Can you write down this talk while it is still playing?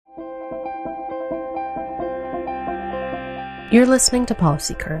You're listening to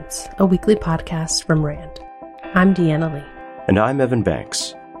Policy Currents, a weekly podcast from RAND. I'm Deanna Lee. And I'm Evan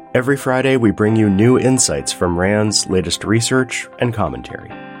Banks. Every Friday, we bring you new insights from RAND's latest research and commentary.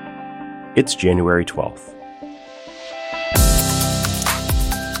 It's January 12th.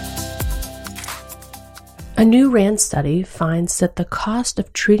 A new RAND study finds that the cost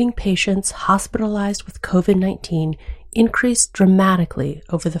of treating patients hospitalized with COVID-19 increased dramatically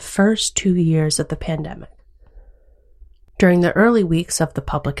over the first 2 years of the pandemic. During the early weeks of the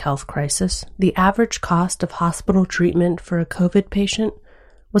public health crisis, the average cost of hospital treatment for a COVID patient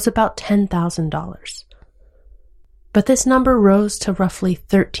was about $10,000. But this number rose to roughly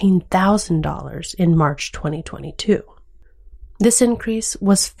 $13,000 in March 2022. This increase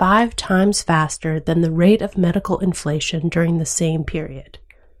was 5 times faster than the rate of medical inflation during the same period.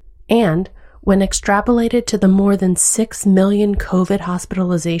 And when extrapolated to the more than 6 million COVID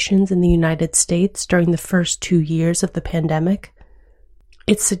hospitalizations in the United States during the first 2 years of the pandemic,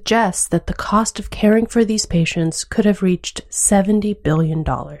 it suggests that the cost of caring for these patients could have reached $70 billion.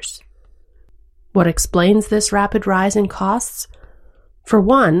 What explains this rapid rise in costs? For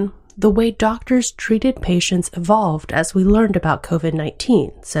one, the way doctors treated patients evolved as we learned about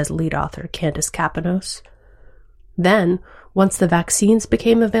COVID-19, says lead author Candace Kapanos. Then, once the vaccines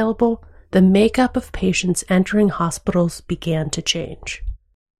became available, the makeup of patients entering hospitals began to change.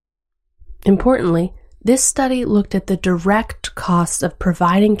 Importantly, this study looked at the direct costs of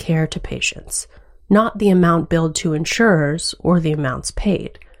providing care to patients, not the amount billed to insurers or the amounts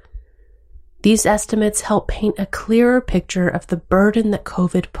paid. These estimates help paint a clearer picture of the burden that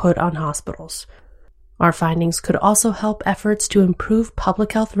COVID put on hospitals. Our findings could also help efforts to improve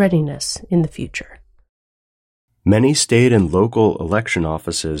public health readiness in the future. Many state and local election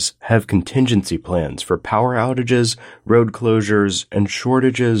offices have contingency plans for power outages, road closures, and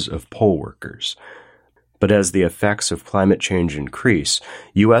shortages of poll workers. But as the effects of climate change increase,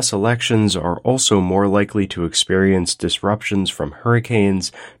 U.S. elections are also more likely to experience disruptions from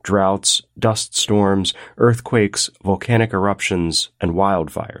hurricanes, droughts, dust storms, earthquakes, volcanic eruptions, and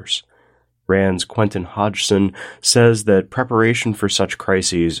wildfires. RAND's Quentin Hodgson says that preparation for such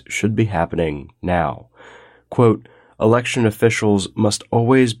crises should be happening now. Quote, election officials must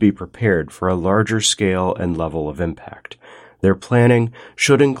always be prepared for a larger scale and level of impact. Their planning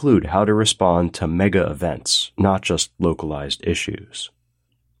should include how to respond to mega events, not just localized issues.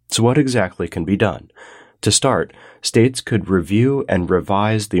 So what exactly can be done? To start, states could review and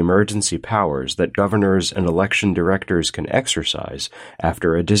revise the emergency powers that governors and election directors can exercise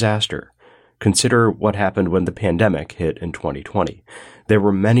after a disaster. Consider what happened when the pandemic hit in 2020. There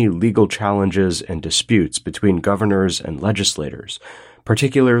were many legal challenges and disputes between governors and legislators,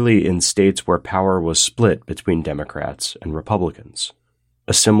 particularly in states where power was split between Democrats and Republicans.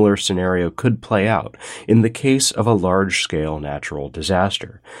 A similar scenario could play out in the case of a large-scale natural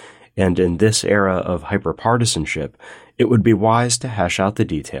disaster, and in this era of hyperpartisanship, it would be wise to hash out the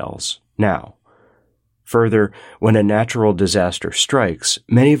details now. Further, when a natural disaster strikes,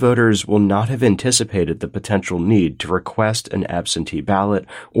 many voters will not have anticipated the potential need to request an absentee ballot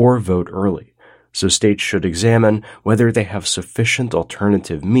or vote early, so states should examine whether they have sufficient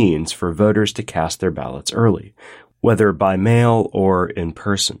alternative means for voters to cast their ballots early, whether by mail or in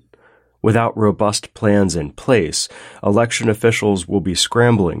person. Without robust plans in place, election officials will be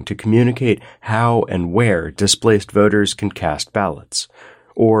scrambling to communicate how and where displaced voters can cast ballots,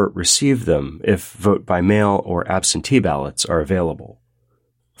 or receive them if vote by mail or absentee ballots are available.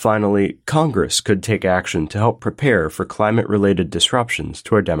 Finally, Congress could take action to help prepare for climate-related disruptions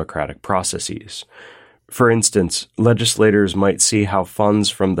to our democratic processes. For instance, legislators might see how funds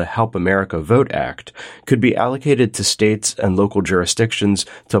from the Help America Vote Act could be allocated to states and local jurisdictions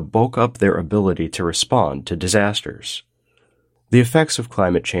to bulk up their ability to respond to disasters. The effects of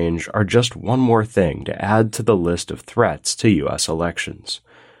climate change are just one more thing to add to the list of threats to U.S. elections.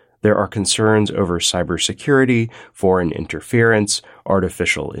 There are concerns over cybersecurity, foreign interference,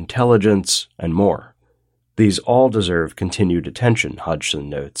 artificial intelligence, and more. These all deserve continued attention, Hodgson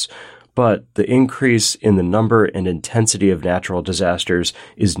notes, but the increase in the number and intensity of natural disasters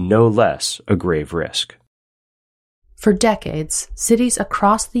is no less a grave risk. For decades, cities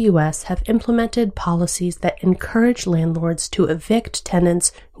across the U.S. have implemented policies that encourage landlords to evict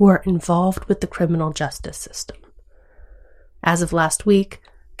tenants who are involved with the criminal justice system. As of last week,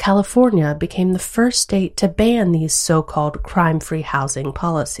 California became the first state to ban these so-called crime-free housing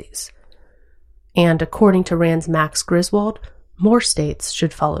policies. And according to RAND's Max Griswold, more states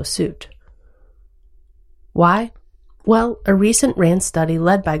should follow suit. Why? Well, a recent RAND study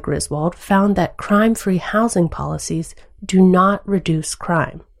led by Griswold found that crime-free housing policies do not reduce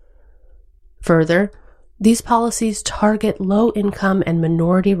crime. Further, These policies target low-income and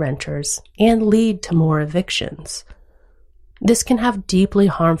minority renters and lead to more evictions. This can have deeply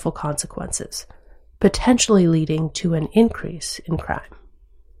harmful consequences, potentially leading to an increase in crime.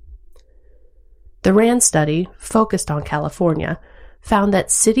 The RAND study, focused on California, found that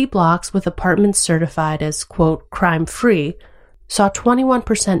city blocks with apartments certified as, quote, crime-free saw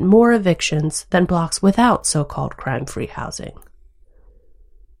 21% more evictions than blocks without so-called crime-free housing.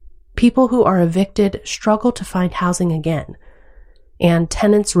 People who are evicted struggle to find housing again, and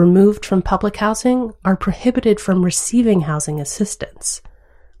tenants removed from public housing are prohibited from receiving housing assistance.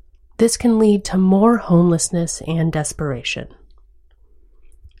 This can lead to more homelessness and desperation.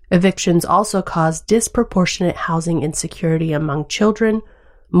 Evictions also cause disproportionate housing insecurity among children,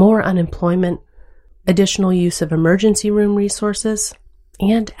 more unemployment, additional use of emergency room resources,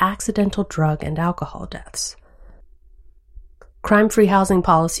 and accidental drug and alcohol deaths. Crime-free housing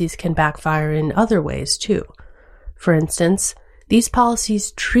policies can backfire in other ways, too. For instance, these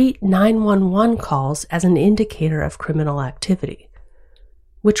policies treat 911 calls as an indicator of criminal activity,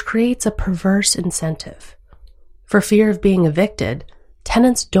 which creates a perverse incentive. For fear of being evicted,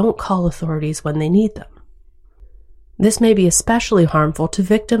 tenants don't call authorities when they need them. This may be especially harmful to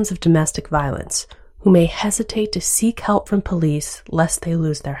victims of domestic violence, who may hesitate to seek help from police lest they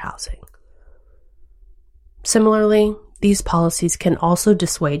lose their housing. Similarly, these policies can also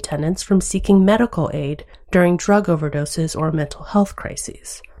dissuade tenants from seeking medical aid during drug overdoses or mental health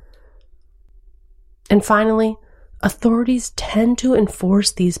crises. And finally, authorities tend to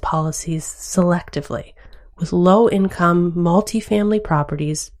enforce these policies selectively, with low-income, multifamily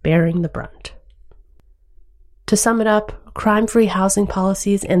properties bearing the brunt. To sum it up, crime-free housing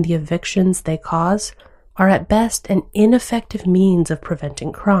policies and the evictions they cause are at best an ineffective means of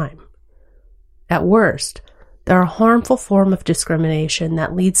preventing crime. At worst, they're a harmful form of discrimination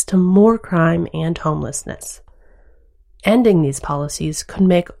that leads to more crime and homelessness. Ending these policies could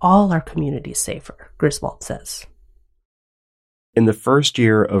make all our communities safer, Griswold says. In the first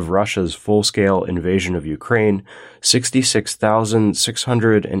year of Russia's full-scale invasion of Ukraine,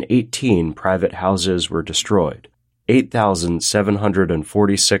 66,618 private houses were destroyed.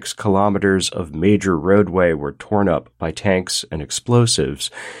 8,746 kilometers of major roadway were torn up by tanks and explosives,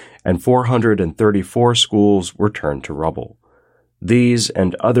 and 434 schools were turned to rubble. These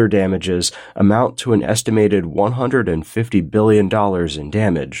and other damages amount to an estimated $150 billion in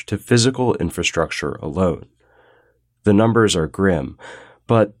damage to physical infrastructure alone. The numbers are grim,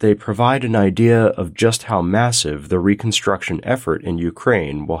 but they provide an idea of just how massive the reconstruction effort in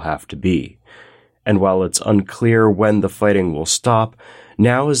Ukraine will have to be. And while it's unclear when the fighting will stop,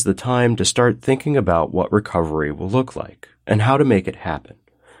 now is the time to start thinking about what recovery will look like and how to make it happen.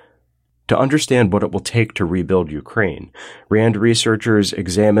 To understand what it will take to rebuild Ukraine, RAND researchers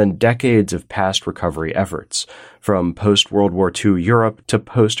examined decades of past recovery efforts, from post-World War II Europe to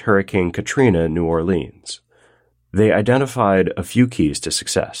post-Hurricane Katrina New Orleans. They identified a few keys to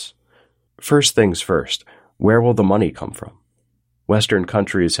success. First things first, where will the money come from? Western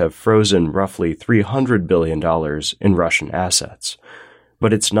countries have frozen roughly $300 billion in Russian assets,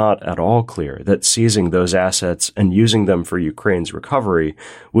 but it's not at all clear that seizing those assets and using them for Ukraine's recovery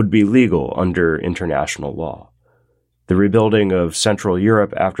would be legal under international law. The rebuilding of Central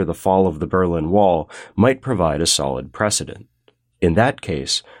Europe after the fall of the Berlin Wall might provide a solid precedent. In that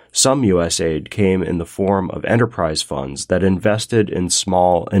case, some U.S. aid came in the form of enterprise funds that invested in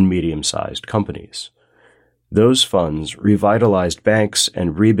small and medium-sized companies. Those funds revitalized banks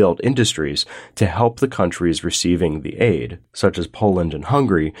and rebuilt industries to help the countries receiving the aid, such as Poland and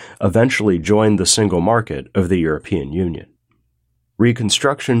Hungary, eventually join the single market of the European Union.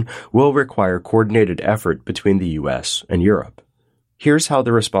 Reconstruction will require coordinated effort between the U.S. and Europe. Here's how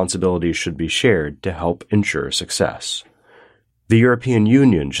the responsibilities should be shared to help ensure success. The European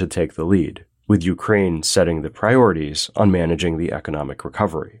Union should take the lead, with Ukraine setting the priorities on managing the economic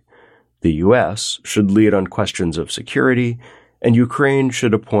recovery. The U.S. should lead on questions of security, and Ukraine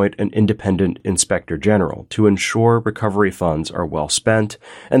should appoint an independent inspector general to ensure recovery funds are well spent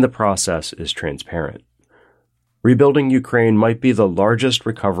and the process is transparent. Rebuilding Ukraine might be the largest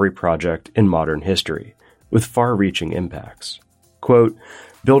recovery project in modern history, with far-reaching impacts. Quote,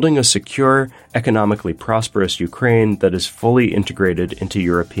 "Building a secure, economically prosperous Ukraine that is fully integrated into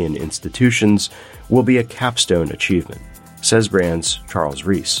European institutions will be a capstone achievement," says RAND's Charles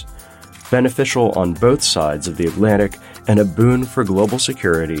Rees. Beneficial on both sides of the Atlantic and a boon for global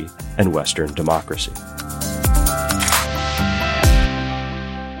security and Western democracy.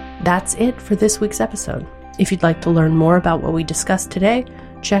 That's it for this week's episode. If you'd like to learn more about what we discussed today,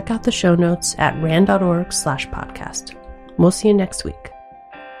 check out the show notes at rand.org/podcast. We'll see you next week.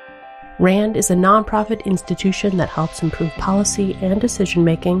 RAND is a nonprofit institution that helps improve policy and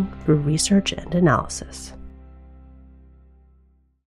decision-making through research and analysis.